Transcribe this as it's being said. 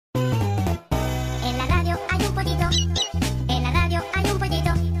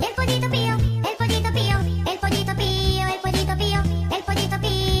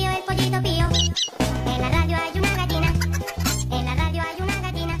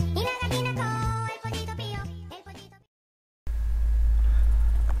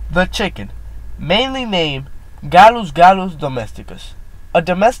The chicken, mainly named Gallus gallus domesticus, a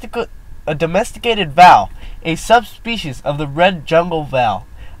domesticated fowl, a subspecies of the red jungle fowl,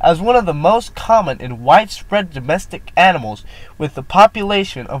 as one of the most common and widespread domestic animals, with a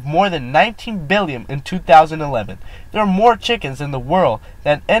population of more than 19 billion in 2011. There are more chickens in the world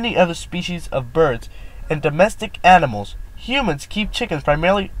than any other species of birds and domestic animals. Humans keep chickens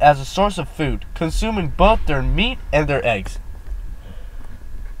primarily as a source of food, consuming both their meat and their eggs.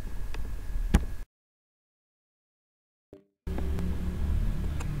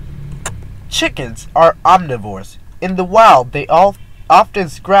 Chickens are omnivores. In the wild, they often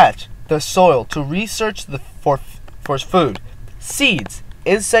scratch the soil to research for food, seeds,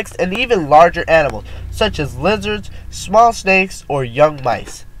 insects, and even larger animals, such as lizards, small snakes, or young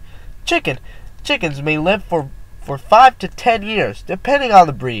mice. Chickens may live for 5 to 10 years, depending on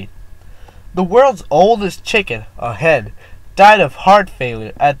the breed. The world's oldest chicken, a hen, died of heart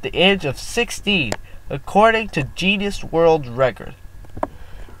failure at the age of 16, according to Guinness World Record.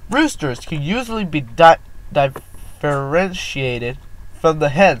 Roosters can usually be differentiated from the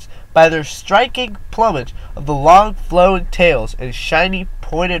hens by their striking plumage of the long flowing tails and shiny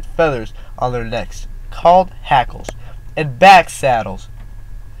pointed feathers on their necks, called hackles, and back saddles,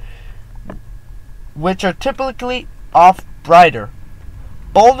 which are typically brighter,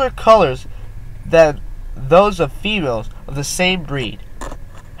 bolder colors than those of females of the same breed.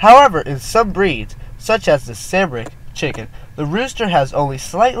 However, in some breeds, such as the Simric chicken, the rooster has only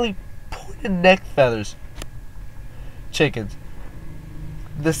slightly pointed neck feathers. Chickens,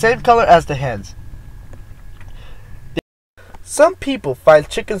 the same color as the hens. Some people find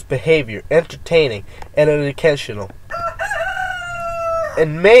chickens' behavior entertaining and educational,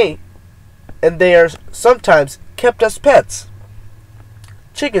 and they are sometimes kept as pets.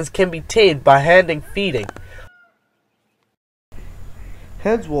 Chickens can be tamed by hand feeding.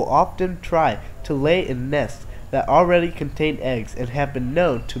 Hens will often try to lay in nests that already contain eggs and have been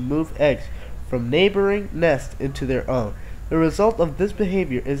known to move eggs from neighboring nests into their own. The result of this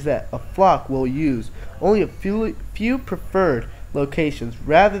behavior is that a flock will use only a few preferred locations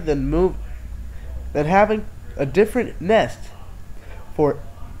rather than having a different nest for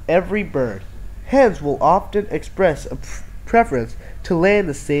every bird. Hens will often express a preference to lay in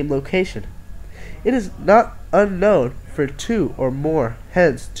the same location. It is not unknown for 2 or more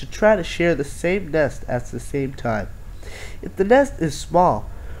hens to try to share the same nest at the same time. If the nest is small,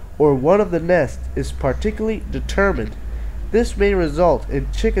 or one of the nests is particularly determined, this may result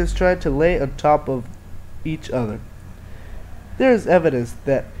in chickens trying to lay on top of each other. There is evidence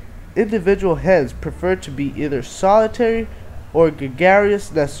that individual hens prefer to be either solitary or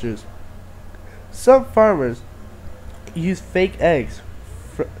gregarious nesters. Some farmers use fake eggs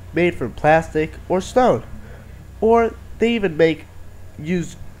made from plastic or stone, or they even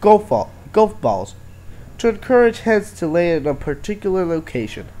use golf balls to encourage hens to lay in a particular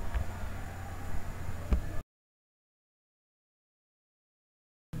location.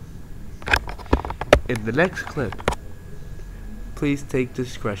 In the next clip, please take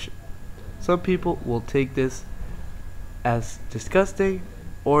discretion. Some people will take this as disgusting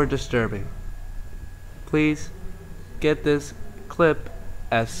or disturbing. Please get this clip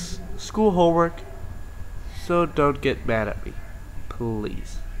as school homework, so don't get mad at me.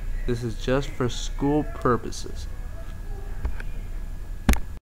 Please. This is just for school purposes.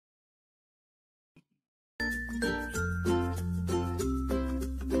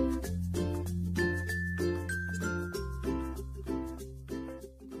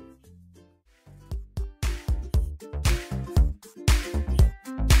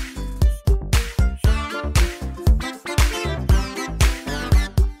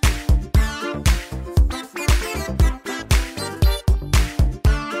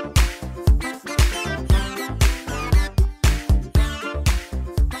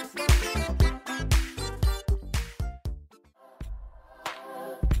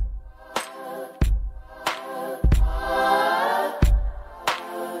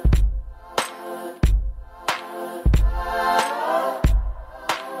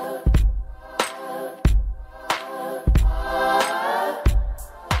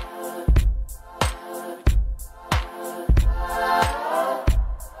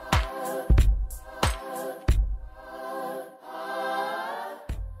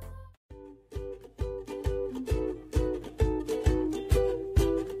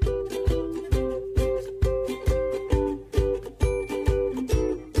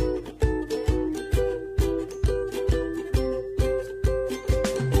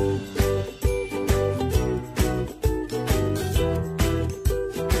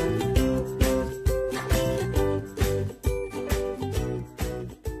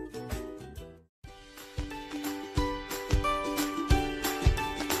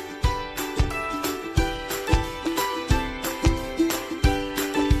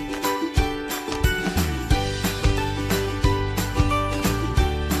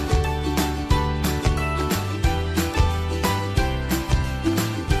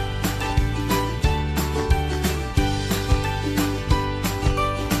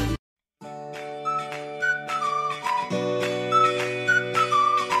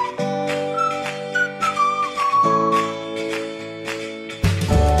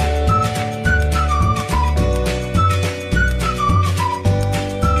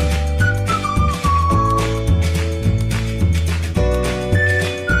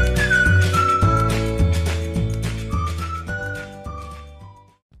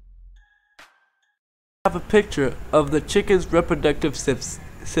 picture of the chicken's reproductive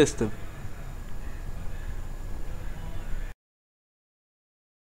system.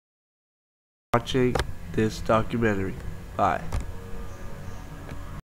 Watching this documentary. Bye.